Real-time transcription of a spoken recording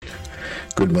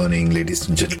Good morning, ladies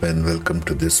and gentlemen. Welcome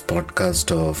to this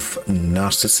podcast of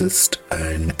Narcissist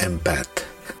and Empath.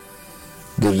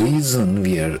 The reason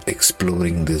we are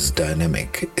exploring this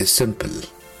dynamic is simple.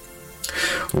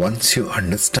 Once you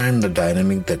understand the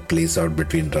dynamic that plays out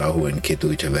between Rahu and Ketu,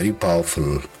 which are very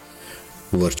powerful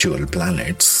virtual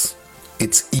planets,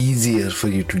 it's easier for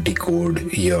you to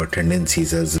decode your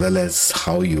tendencies as well as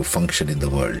how you function in the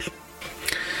world.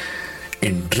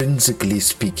 Intrinsically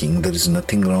speaking, there is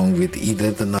nothing wrong with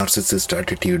either the narcissist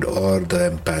attitude or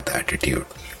the empath attitude.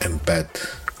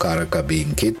 Empath Karaka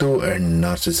being Ketu and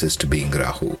narcissist being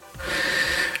Rahu.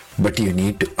 But you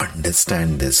need to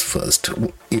understand this first.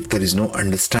 If there is no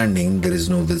understanding, there is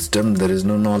no wisdom, there is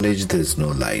no knowledge, there is no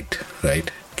light,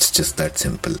 right? It's just that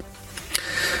simple.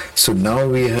 So now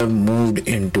we have moved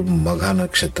into Magha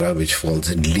Nakshatra, which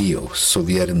falls in Leo. So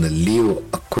we are in the Leo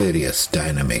Aquarius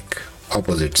dynamic.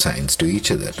 Opposite signs to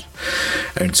each other,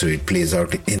 and so it plays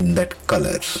out in that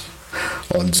color.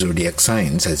 All zodiac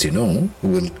signs, as you know,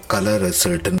 will color a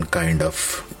certain kind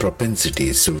of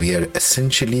propensity. So we are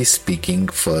essentially speaking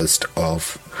first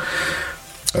of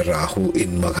Rahu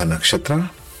in Magha Nakshatra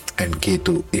and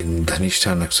Ketu in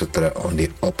Dhanishta Nakshatra on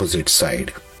the opposite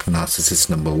side. Narcissist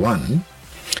number 1.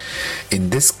 In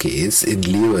this case, in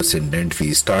Leo ascendant,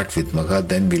 we start with Magha,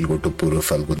 then we'll go to Purva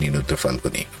Falguni and Uttar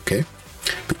Falguni, okay?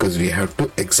 Because we have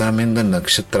to examine the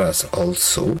nakshatras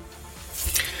also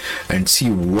and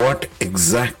see what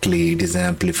exactly it is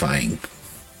amplifying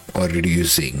or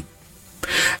reducing.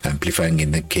 Amplifying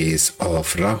in the case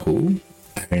of Rahu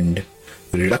and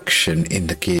reduction in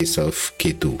the case of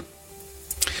Ketu.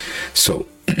 So,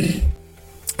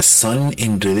 Sun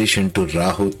in relation to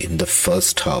Rahu in the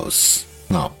first house.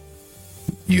 Now,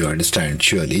 you understand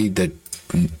surely that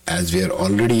as we are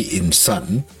already in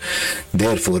Sun,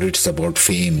 therefore it is about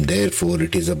fame, therefore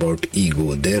it is about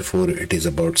ego, therefore it is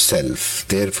about self,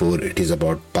 therefore it is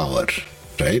about power,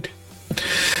 right?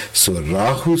 So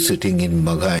Rahu sitting in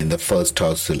Magha in the first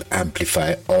house will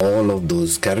amplify all of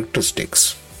those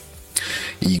characteristics.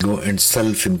 Ego and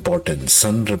self-importance.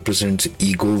 Sun represents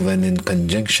ego when in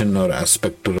conjunction or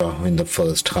aspect to Rahu in the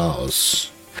first house.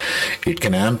 It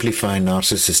can amplify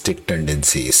narcissistic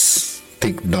tendencies.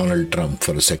 Think Donald Trump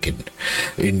for a second.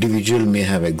 Individual may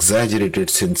have exaggerated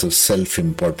sense of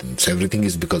self-importance. Everything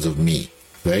is because of me,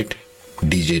 right?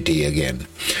 DJT again.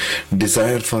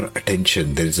 Desire for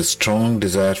attention. There is a strong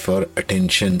desire for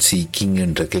attention seeking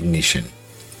and recognition.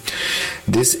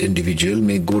 This individual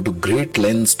may go to great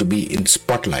lengths to be in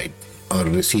spotlight or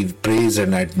receive praise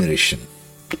and admiration,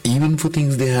 even for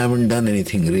things they haven't done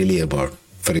anything really about.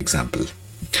 For example,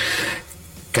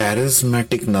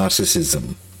 charismatic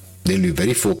narcissism. They'll be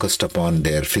very focused upon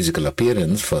their physical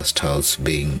appearance, first house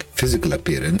being physical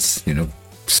appearance,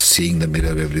 seeing the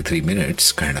mirror every 3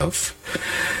 minutes, kind of.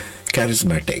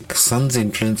 Charismatic. Sun's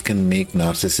influence can make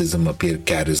narcissism appear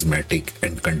charismatic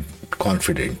and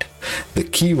confident. The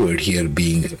key word here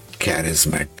being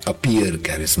charismatic, appear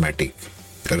charismatic.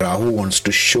 Rahu wants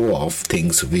to show off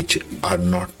things which are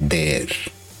not there.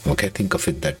 Okay, think of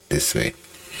it this way.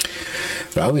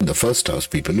 Rahu in the first house,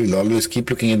 people will always keep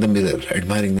looking in the mirror,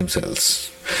 admiring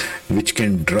themselves, which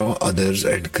can draw others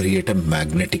and create a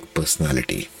magnetic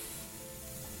personality.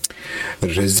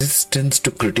 Resistance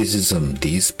to criticism.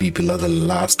 These people are the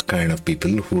last kind of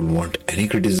people who would want any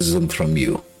criticism from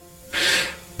you.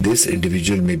 This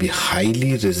individual may be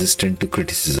highly resistant to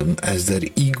criticism as their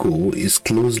ego is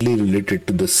closely related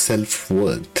to the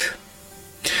self-worth.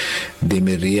 They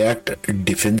may react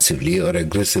defensively or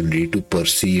aggressively to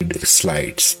perceived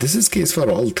slights. This is case for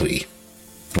all three.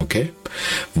 Okay?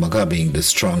 Magha being the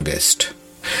strongest.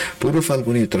 Purva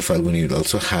Falguni, Uttar Falguni will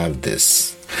also have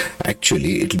this.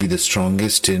 Actually, it will be the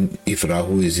strongest if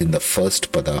Rahu is in the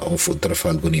first pada of Uttar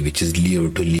Falguni, which is Leo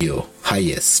to Leo,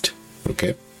 highest.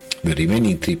 Okay? The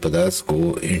remaining 3 padas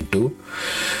go into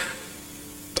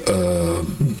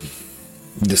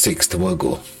the 6th,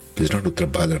 Virgo. It is not Uttar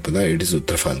Bhadrapada, it is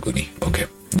Uttar Falguni. Okay,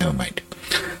 never mind.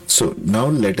 So now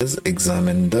let us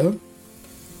examine the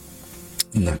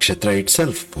nakshatra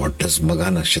itself. What does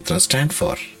Magha Nakshatra stand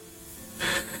for?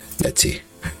 Let's see.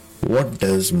 What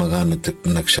does Magha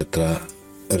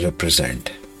Nakshatra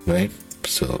represent? Right?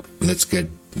 So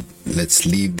let's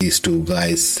leave these two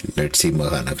guys. Let's see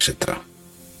Magha Nakshatra.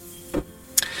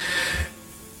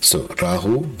 So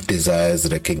Rahu desires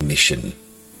recognition,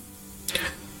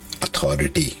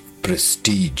 authority,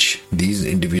 prestige. These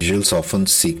individuals often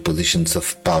seek positions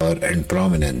of power and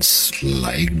prominence,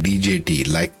 like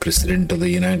DJT, like President of the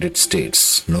United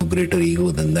States. No greater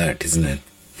ego than that, isn't it?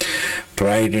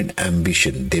 Pride and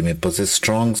ambition. They may possess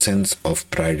strong sense of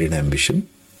pride and ambition.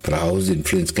 Rahu's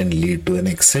influence can lead to an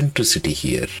eccentricity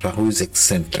here. Rahu is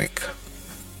eccentric.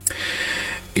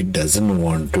 It doesn't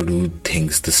want to do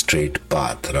things the straight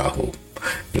path, Rahu.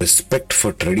 Respect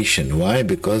for tradition. Why?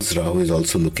 Because Rahu is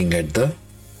also looking at the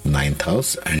ninth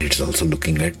house and it's also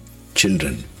looking at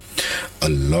children. A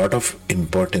lot of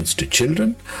importance to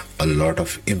children, a lot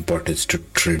of importance to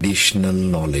traditional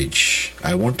knowledge.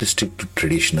 I want to stick to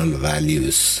traditional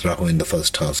values. Rahu in the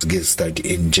first house gives that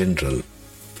in general.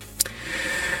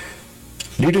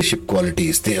 Leadership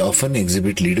qualities. They often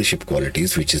exhibit leadership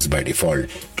qualities, which is by default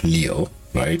Leo,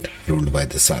 right? Ruled by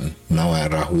the sun. Now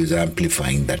Rahu is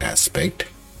amplifying that aspect.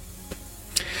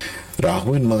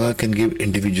 Rahu in Magha can give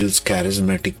individuals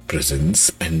charismatic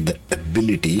presence and the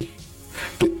ability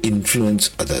to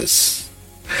influence others.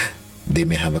 They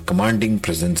may have a commanding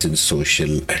presence in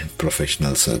social and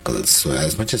professional circles. So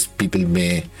as much as people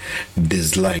may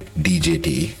dislike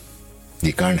DJT,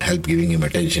 they can't help giving him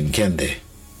attention, can they?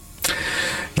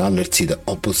 Now let's see the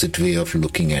opposite way of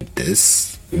looking at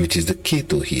this, which is the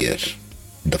Ketu here,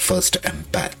 the first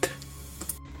empath.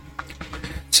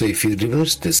 So if you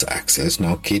reverse this axis,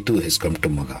 now Ketu has come to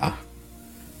Magha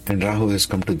and Rahu has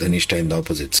come to Dhanishta in the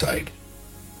opposite side.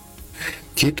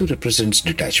 Ketu represents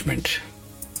detachment,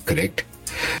 correct?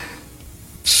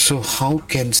 So how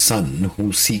can Sun,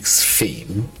 who seeks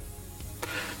fame,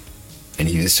 and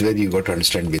this is where you got to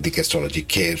understand Vedic astrology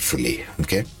carefully,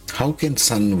 okay? How can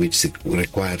Sun, which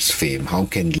requires fame, how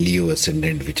can Leo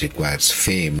ascendant, which requires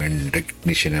fame and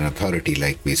recognition and authority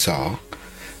like we saw,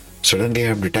 suddenly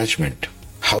have detachment?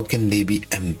 How can they be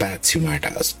empaths, you might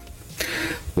ask?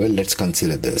 Well, let's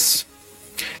consider this.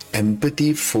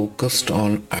 Empathy focused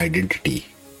on identity.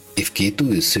 If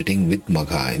Ketu is sitting with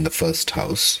Magha in the first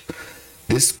house,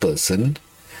 this person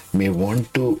may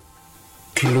want to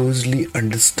closely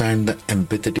understand the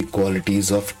empathetic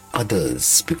qualities of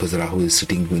others because Rahu is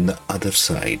sitting in the other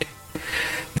side.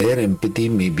 Their empathy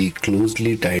may be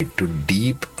closely tied to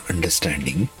deep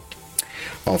understanding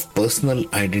of personal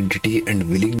identity and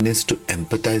willingness to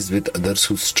empathize with others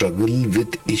who struggle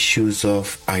with issues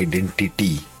of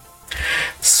identity.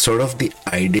 Sort of the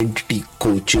identity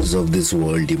coaches of this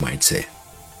world, you might say.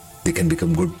 They can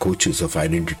become good coaches of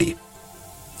identity.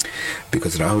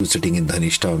 Because Rahu is sitting in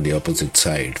Dhanishta on the opposite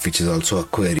side, which is also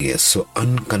Aquarius, so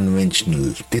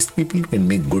unconventional. These people can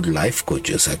make good life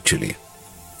coaches actually.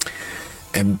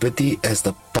 Empathy as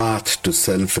the path to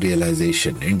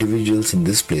self-realization. Individuals in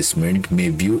this placement may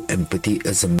view empathy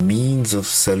as a means of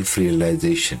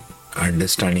self-realization,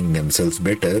 understanding themselves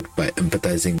better by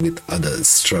empathizing with others'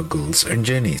 struggles and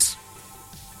journeys.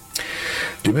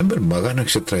 Remember, Magha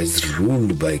Nakshatra is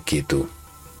ruled by Ketu,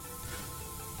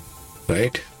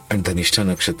 right? And Dhanishta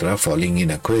Nakshatra falling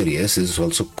in Aquarius is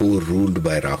also co-ruled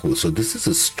by Rahu. So this is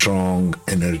a strong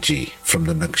energy from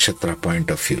the Nakshatra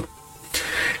point of view.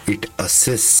 It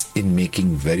assists in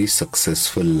making very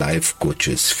successful life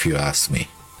coaches, if you ask me.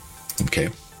 Okay.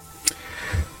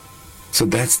 So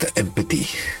that's the empathy.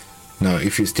 Now,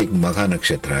 if you take Magha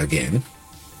Nakshatra again,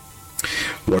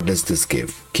 what does this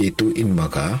give? Ketu in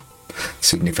Magha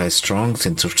signifies strong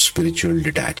sense of spiritual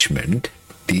detachment.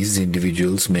 These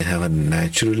individuals may have a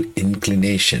natural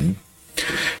inclination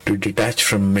to detach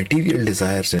from material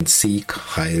desires and seek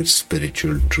higher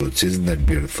spiritual truths. Isn't that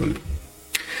beautiful?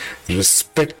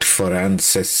 Respect for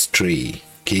ancestry.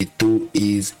 Ketu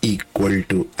is equal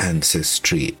to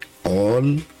ancestry.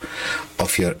 All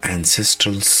of your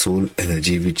ancestral soul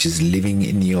energy, which is living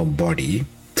in your body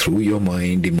through your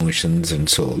mind, emotions and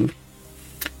soul,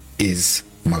 is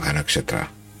Magha Nakshatra,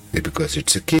 because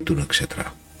it's a Ketu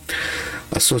Nakshatra.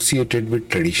 Associated with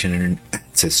tradition and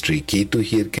ancestry, Ketu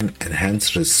here can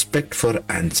enhance respect for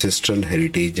ancestral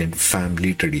heritage and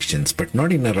family traditions, but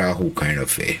not in a Rahu kind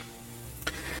of way.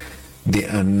 They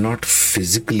are not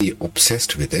physically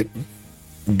obsessed with it.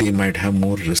 They might have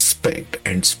more respect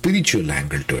and spiritual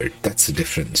angle to it. That's the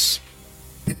difference.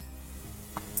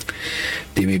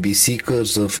 They may be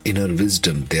seekers of inner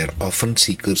wisdom. They are often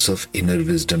seekers of inner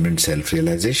wisdom and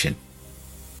self-realization.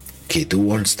 Ketu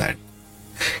wants that.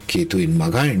 Ketu in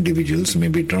Magha individuals may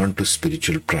be drawn to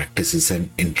spiritual practices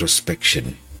and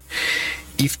introspection.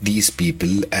 If these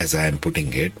people, as I am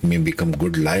putting it, may become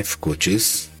good life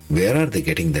coaches, where are they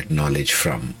getting that knowledge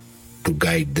from to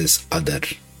guide this other?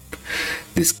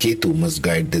 This Ketu must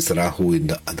guide this Rahu in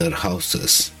the other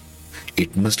houses.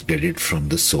 It must get it from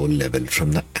the soul level,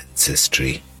 from the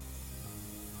ancestry.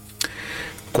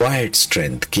 Quiet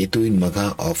strength. Ketu in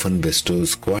Magha often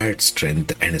bestows quiet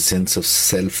strength and a sense of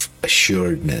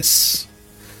self-assuredness.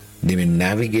 They may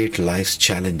navigate life's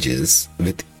challenges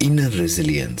with inner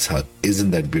resilience.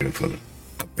 Isn't that beautiful?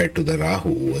 Compared to the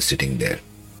Rahu who was sitting there.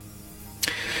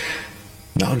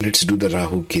 Now let's do the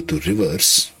Rahu Ketu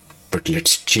reverse, but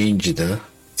let's change the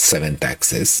 7th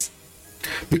axis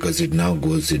because it now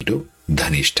goes into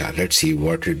Dhanishta. Let's see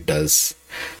what it does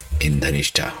in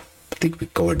Dhanishta. I think we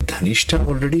covered Dhanishta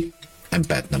already.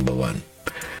 Empath number 1.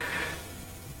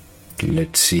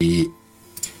 Let's see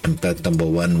empath number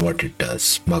 1 what it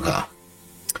does. Magha.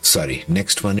 Sorry,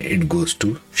 next one it goes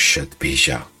to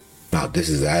Shatabhisha. Now this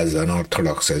is as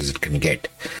unorthodox as it can get,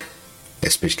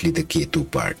 especially the Ketu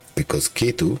part, because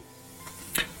Ketu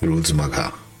rules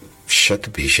Magha.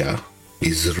 Shatabhisha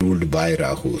is ruled by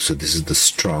Rahu, so this is the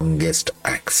strongest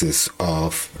axis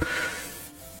of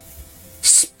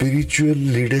spiritual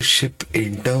leadership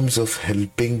in terms of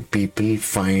helping people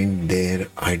find their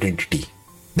identity,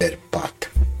 their path.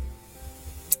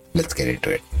 Let's get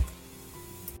into it.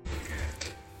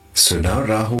 So now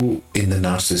Rahu in the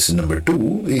Narcissist number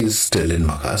 2 is still in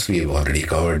Maghas. We have already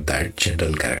covered that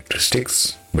general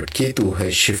characteristics. But Ketu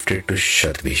has shifted to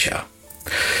Shatabhisha.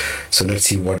 So let's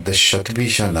see what the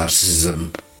Shatabhisha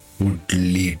narcissism would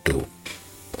lead to.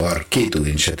 Or Ketu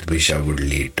in Shatabhisha would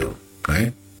lead to.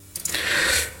 Right?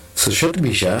 So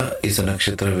Shatabhisha is a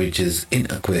nakshatra which is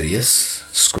in Aquarius,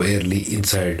 squarely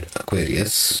inside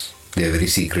Aquarius. They are very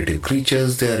secretive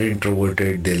creatures. They are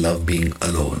introverted. They love being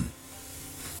alone.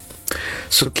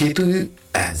 So Ketu,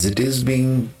 as it is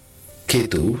being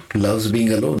Ketu, loves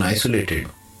being alone, isolated.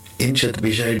 In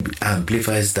Shatabhisha, it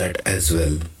amplifies that as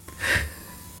well.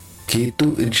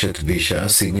 Ketu in Shatabhisha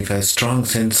signifies strong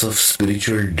sense of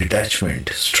spiritual detachment.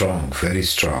 Strong, very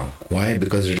strong. Why?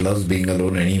 Because it loves being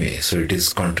alone anyway. So it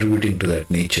is contributing to that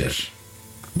nature.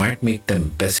 Might make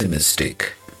them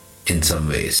pessimistic in some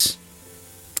ways.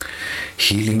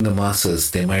 Healing the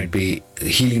masses, they might be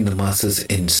healing the masses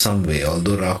in some way.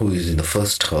 Although Rahu is in the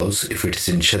first house, if it is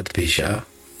in Shatabhisha,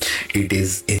 it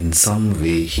is in some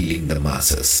way healing the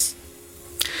masses.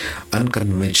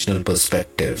 Unconventional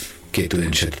perspective, Ketu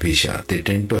in Shatabhisha, they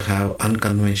tend to have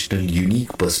unconventional,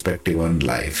 unique perspective on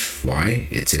life. Why?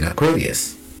 It's in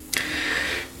Aquarius.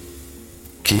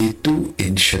 Ketu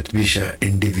in Shatabhisha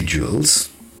individuals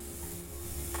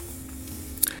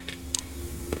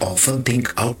often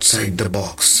think outside the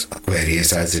box,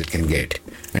 Aquarius as it can get,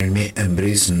 and may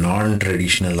embrace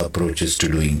non-traditional approaches to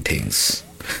doing things.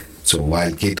 So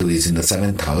while Ketu is in the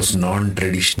 7th house,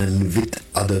 non-traditional with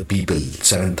other people.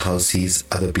 7th house sees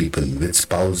other people, with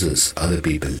spouses, other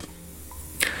people.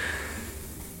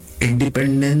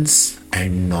 Independence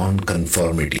and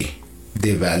non-conformity.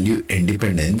 They value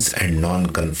independence and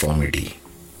non-conformity.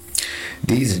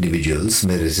 These individuals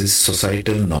may resist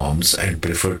societal norms and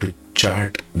prefer to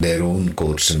chart their own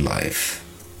course in life.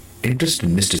 Interest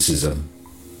in mysticism,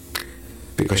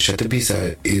 because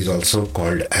Shatabhisha is also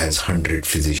called as 100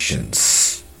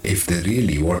 physicians. If they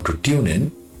really want to tune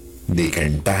in, they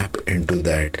can tap into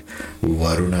that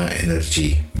Varuna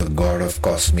energy, the god of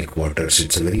cosmic waters.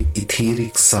 It's a very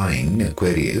etheric sign,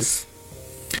 Aquarius.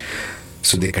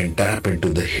 So they can tap into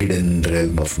the hidden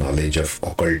realm of knowledge of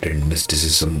occult and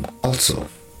mysticism also.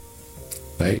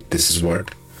 Right? This is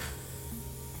what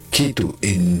Ketu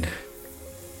in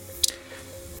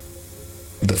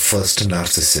the first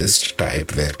narcissist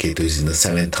type, where Ketu is in the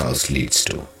 7th house, leads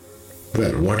to.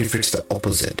 Well, what if it's the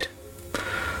opposite?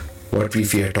 What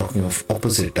if we are talking of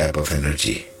opposite type of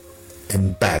energy?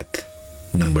 Empath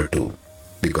number 2.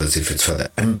 Because if it's for the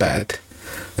empath,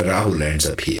 Rahu lands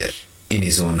up here in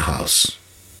his own house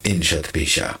in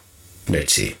Shatabhisha.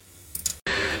 Let's see.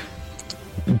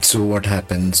 So what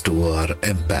happens to our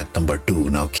empath number 2?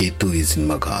 Now Ketu is in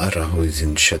Magha, Rahu is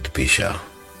in Shatabhisha.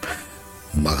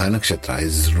 Magha Nakshatra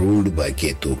is ruled by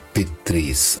Ketu,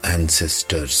 Pitris,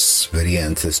 ancestors, very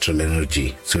ancestral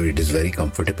energy. So it is very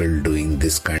comfortable doing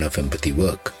this kind of empathy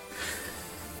work.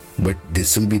 But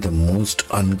this will be the most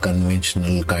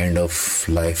unconventional kind of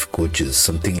life coaches,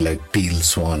 something like Teal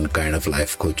Swan kind of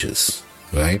life coaches,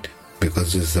 right?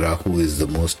 Because this Rahu is the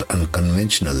most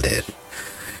unconventional there.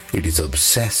 It is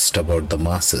obsessed about the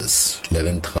masses.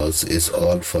 11th house is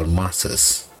all for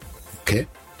masses. Okay?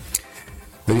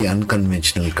 Very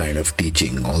unconventional kind of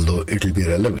teaching, although it will be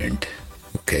relevant.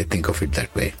 Okay, think of it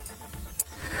that way.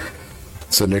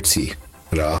 So let's see.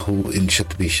 Rahu in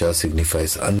Shatabhisha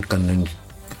signifies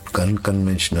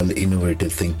unconventional,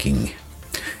 innovative thinking.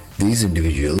 These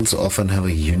individuals often have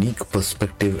a unique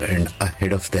perspective and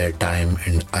ahead of their time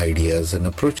and ideas and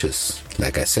approaches.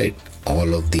 Like I said,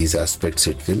 all of these aspects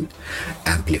it will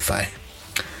amplify.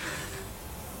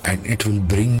 And it will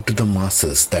bring to the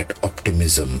masses that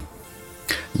optimism,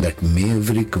 that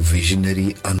maverick,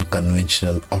 visionary,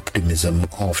 unconventional optimism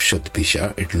of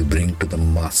Shatabhisha, it will bring to the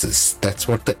masses. That's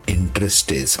what the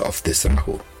interest is of this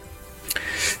Rahu.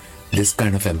 This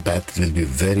kind of empath will be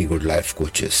very good life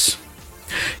coaches.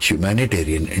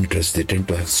 Humanitarian interests, they tend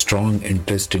to have strong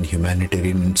interest in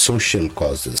humanitarian and social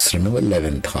causes. Remember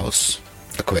 11th house,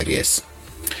 Aquarius.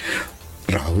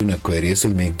 Rahu in Aquarius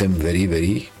will make them very,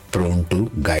 very prone to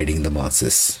guiding the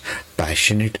masses.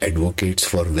 Passionate advocates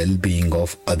for well-being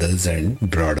of others and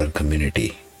broader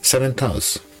community. 7th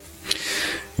house.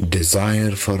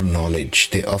 Desire for knowledge.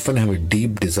 They often have a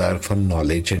deep desire for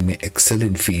knowledge and may excel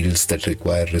in fields that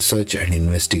require research and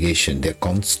investigation. They're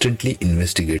constantly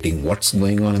investigating what's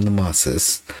going on in the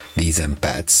masses, these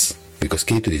empaths, because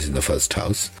Ketu is in the first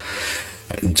house.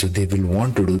 And so they will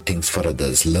want to do things for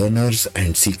others. Learners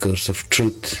and seekers of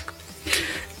truth.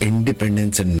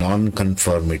 Independence and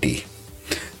non-conformity.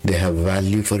 They have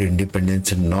value for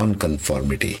independence and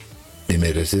non-conformity. They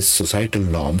may resist societal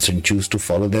norms and choose to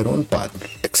follow their own path.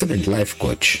 Excellent life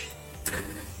coach.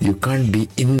 You can't be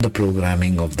in the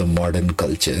programming of the modern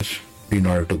culture in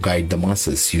order to guide the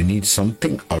masses. You need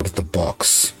something out of the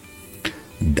box.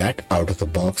 That out of the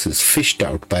box is fished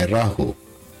out by Rahu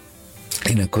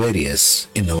in Aquarius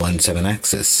in the 1-7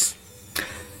 axis.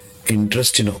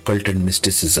 Interest in occult and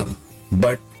mysticism.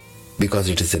 But because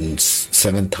it is in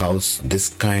 7th house, this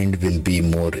kind will be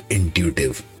more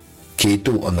intuitive.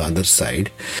 Ketu on the other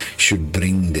side should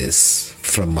bring this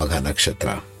from Magha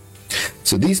Nakshatra.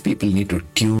 So these people need to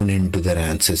tune into their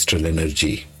ancestral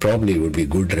energy. Probably would be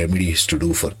good remedies to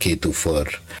do for Ketu for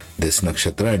this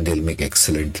Nakshatra, and they'll make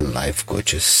excellent life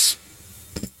coaches.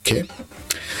 Okay.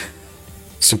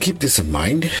 So keep this in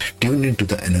mind. Tune into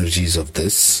the energies of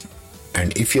this.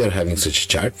 And if you are having such a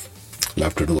chart, I'll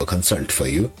have to do a consult for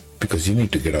you, because you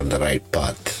need to get on the right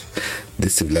path.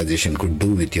 This civilization could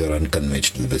do with your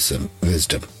unconventional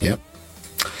wisdom. Yeah.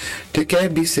 Take care,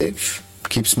 be safe,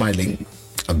 keep smiling,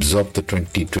 absorb the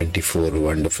 2024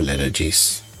 wonderful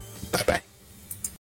energies. Bye-bye.